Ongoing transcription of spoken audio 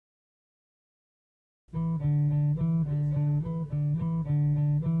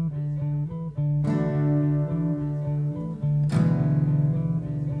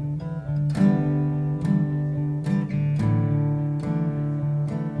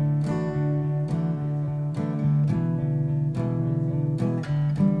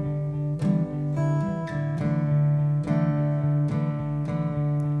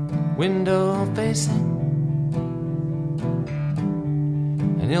window facing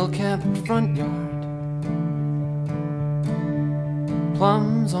an ill-kept front yard,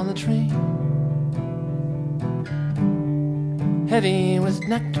 plums on the tree, heavy with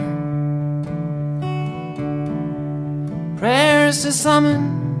nectar, prayers to summon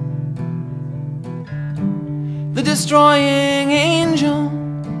the destroying angel,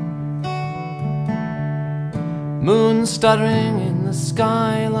 moon stuttering in the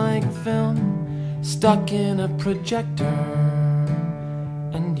sky like film, stuck in a projector,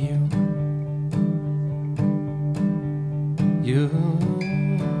 and you.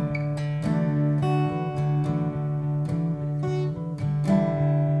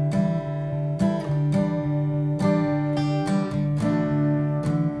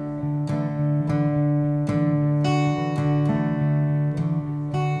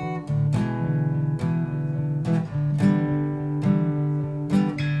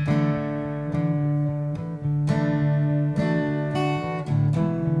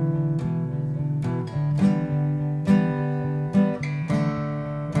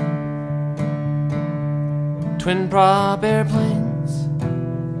 Twin prop airplanes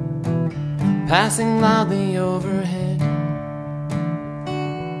passing loudly overhead,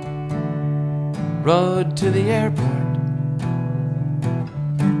 road to the airport,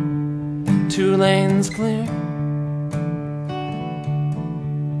 2 lanes clear,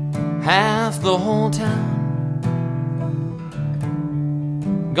 half the whole town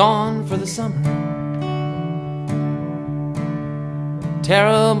gone for the summer,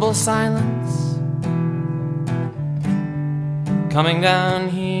 terrible silence coming down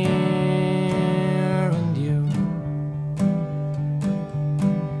here, and you.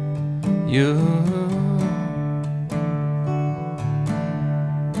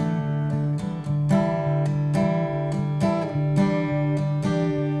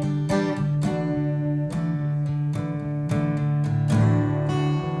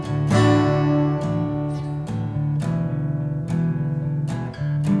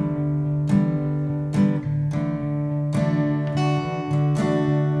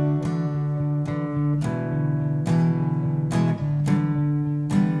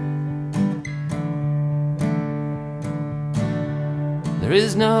 There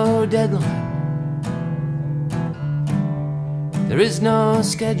is no deadline, there is no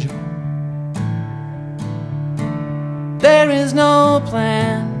schedule, there is no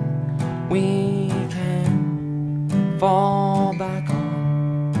plan we can fall back on.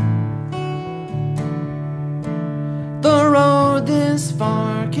 The road this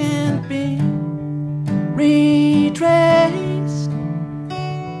far can't be retraced.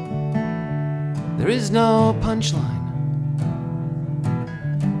 There is no punchline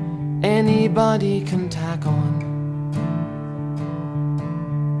anybody can tack on.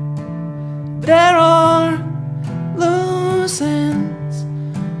 There are loose ends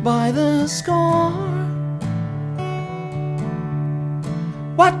by the score.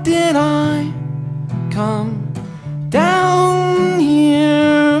 What did I come down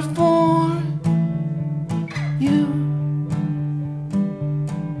here for? You